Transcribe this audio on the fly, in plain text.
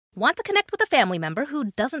Want to connect with a family member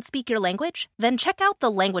who doesn't speak your language? Then check out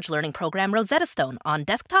the language learning program Rosetta Stone on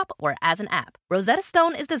desktop or as an app. Rosetta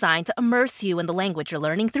Stone is designed to immerse you in the language you're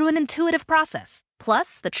learning through an intuitive process.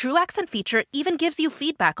 Plus, the True Accent feature even gives you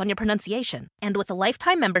feedback on your pronunciation. And with a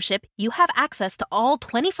lifetime membership, you have access to all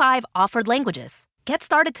 25 offered languages. Get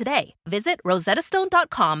started today. Visit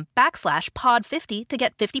rosettastone.com/pod50 to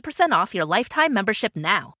get 50% off your lifetime membership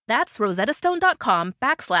now. That's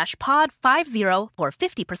rosettastone.com/pod50 for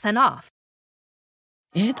 50% off.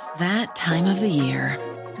 It's that time of the year.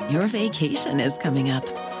 Your vacation is coming up.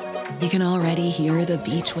 You can already hear the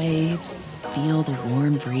beach waves, feel the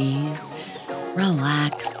warm breeze,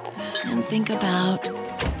 relax, and think about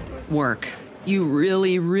work. You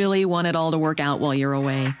really, really want it all to work out while you're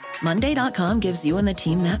away. Monday.com gives you and the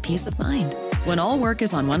team that peace of mind. When all work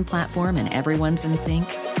is on one platform and everyone's in sync,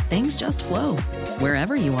 things just flow.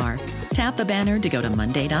 Wherever you are, tap the banner to go to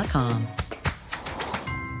Monday.com.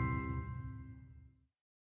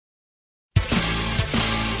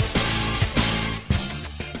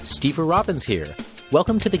 Steve Robbins here.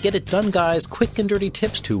 Welcome to the Get It Done Guys quick and dirty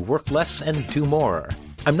tips to work less and do more.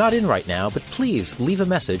 I'm not in right now, but please leave a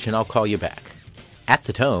message and I'll call you back. At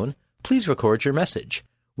the tone, please record your message.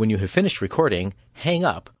 When you have finished recording, hang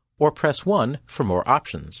up or press 1 for more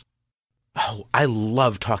options. Oh, I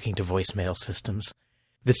love talking to voicemail systems.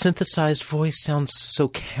 The synthesized voice sounds so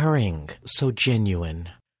caring, so genuine.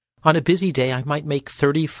 On a busy day, I might make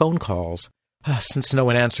 30 phone calls. Since no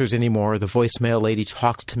one answers anymore, the voicemail lady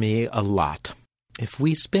talks to me a lot. If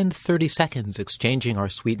we spend 30 seconds exchanging our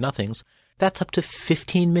sweet nothings, that's up to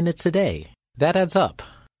 15 minutes a day. That adds up.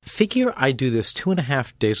 Figure I do this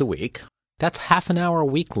 2.5 days a week. That's half an hour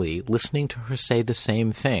weekly listening to her say the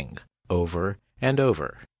same thing over and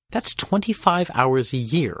over. That's 25 hours a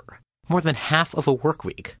year, more than half of a work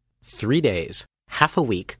week. 3 days, half a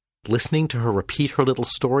week, listening to her repeat her little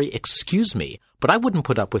story. Excuse me, but I wouldn't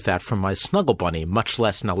put up with that from my snuggle bunny, much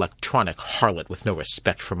less an electronic harlot with no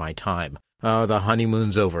respect for my time. Oh, the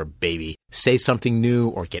honeymoon's over, baby. Say something new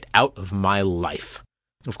or get out of my life.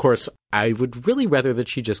 Of course, I would really rather that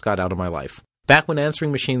she just got out of my life. Back when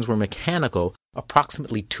answering machines were mechanical,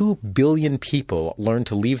 approximately 2 billion people learned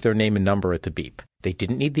to leave their name and number at the beep. They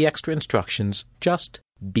didn't need the extra instructions, just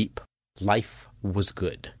beep. Life was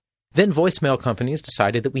good. Then voicemail companies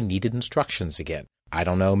decided that we needed instructions again. I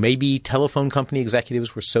don't know, maybe telephone company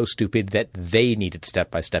executives were so stupid that they needed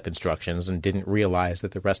step-by-step instructions and didn't realize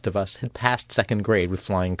that the rest of us had passed second grade with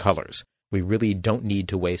flying colors. We really don't need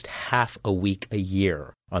to waste half a week a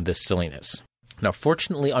year on this silliness. Now,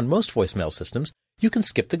 fortunately, on most voicemail systems, you can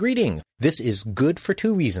skip the greeting. This is good for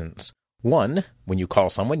 2 reasons. 1, when you call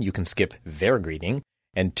someone, you can skip their greeting.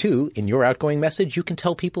 And 2, in your outgoing message, you can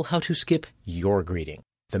tell people how to skip your greeting.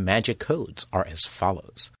 The magic codes are as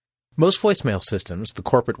follows. Most voicemail systems, the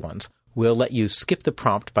corporate ones, will let you skip the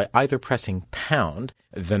prompt by either pressing pound,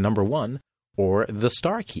 the number 1, or the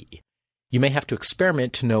star key. You may have to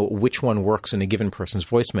experiment to know which one works in a given person's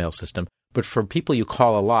voicemail system, but for people you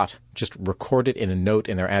call a lot, just record it in a note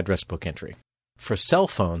in their address book entry. For cell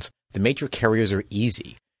phones, the major carriers are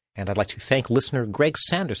easy, and I'd like to thank listener Greg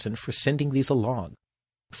Sanderson for sending these along.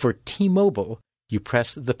 For T-Mobile, you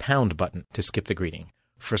press the pound button to skip the greeting.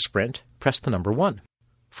 For Sprint, press the number 1.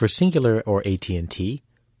 For Singular or AT&T,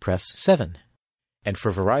 press 7. And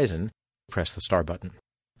for Verizon, press the star button.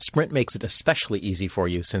 Sprint makes it especially easy for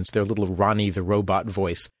you since their little Ronnie the robot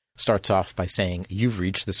voice starts off by saying, "You've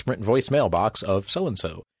reached the Sprint voice mailbox of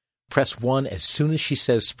so-and-so." Press 1 as soon as she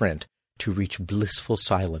says Sprint to reach blissful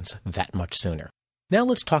silence that much sooner. Now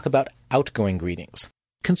let's talk about outgoing greetings.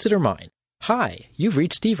 Consider mine. "Hi, you've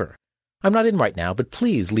reached Stever. I'm not in right now, but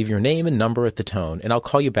please leave your name and number at the tone, and I'll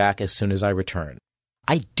call you back as soon as I return."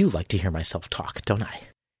 I do like to hear myself talk, don't I?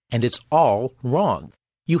 And it's all wrong.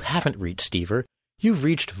 You haven't reached Stever. You've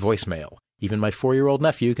reached voicemail. Even my 4-year-old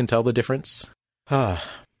nephew can tell the difference. And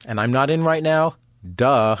I'm not in right now?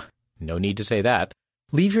 Duh. No need to say that.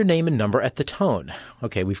 Leave your name and number at the tone.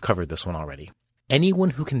 Okay, we've covered this one already.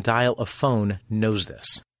 Anyone who can dial a phone knows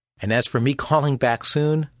this. And as for me calling back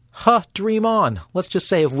soon, dream on. Let's just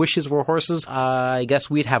say if wishes were horses, I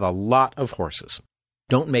guess we'd have a lot of horses.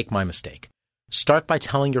 Don't make my mistake. Start by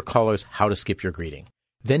telling your callers how to skip your greeting.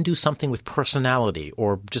 Then do something with personality,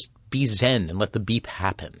 or just be zen and let the beep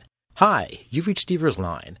happen. "Hi, you've reached Stever's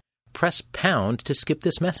line. Press pound to skip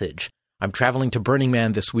this message. I'm traveling to Burning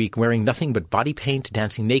Man this week wearing nothing but body paint,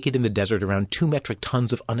 dancing naked in the desert around 2 metric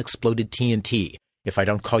tons of unexploded TNT. If I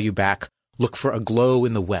don't call you back, look for a glow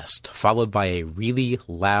in the west, followed by a really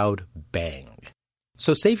loud bang."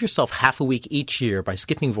 So save yourself half a week each year by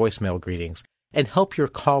skipping voicemail greetings, and help your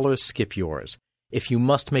callers skip yours. If you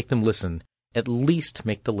must make them listen, At least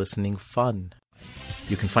make the listening fun.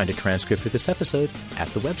 You can find a transcript of this episode at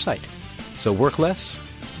the website. So work less,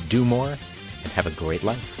 do more, and have a great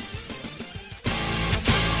life.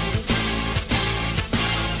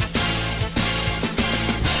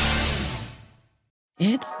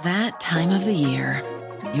 It's that time of the year.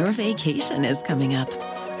 Your vacation is coming up.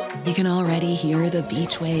 You can already hear the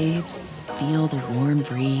beach waves, feel the warm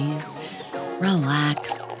breeze,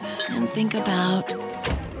 relax, and think about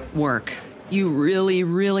work. You really,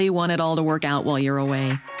 really want it all to work out while you're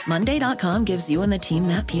away. Monday.com gives you and the team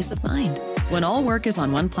that peace of mind. When all work is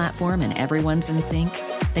on one platform and everyone's in sync,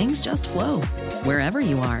 things just flow. Wherever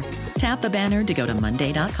you are, tap the banner to go to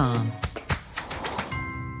Monday.com.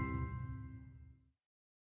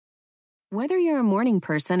 Whether you're a morning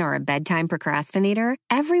person or a bedtime procrastinator,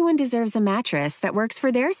 everyone deserves a mattress that works for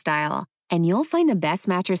their style. And you'll find the best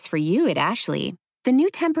mattress for you at Ashley. The new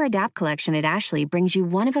Tempur-Adapt collection at Ashley brings you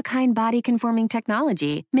one-of-a-kind body-conforming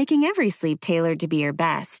technology, making every sleep tailored to be your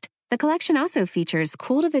best. The collection also features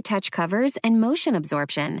cool-to-the-touch covers and motion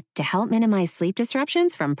absorption to help minimize sleep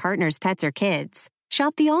disruptions from partners, pets, or kids.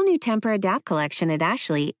 Shop the all-new Tempur-Adapt collection at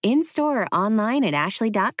Ashley, in-store or online at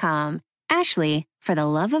ashley.com. Ashley, for the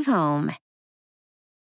love of home.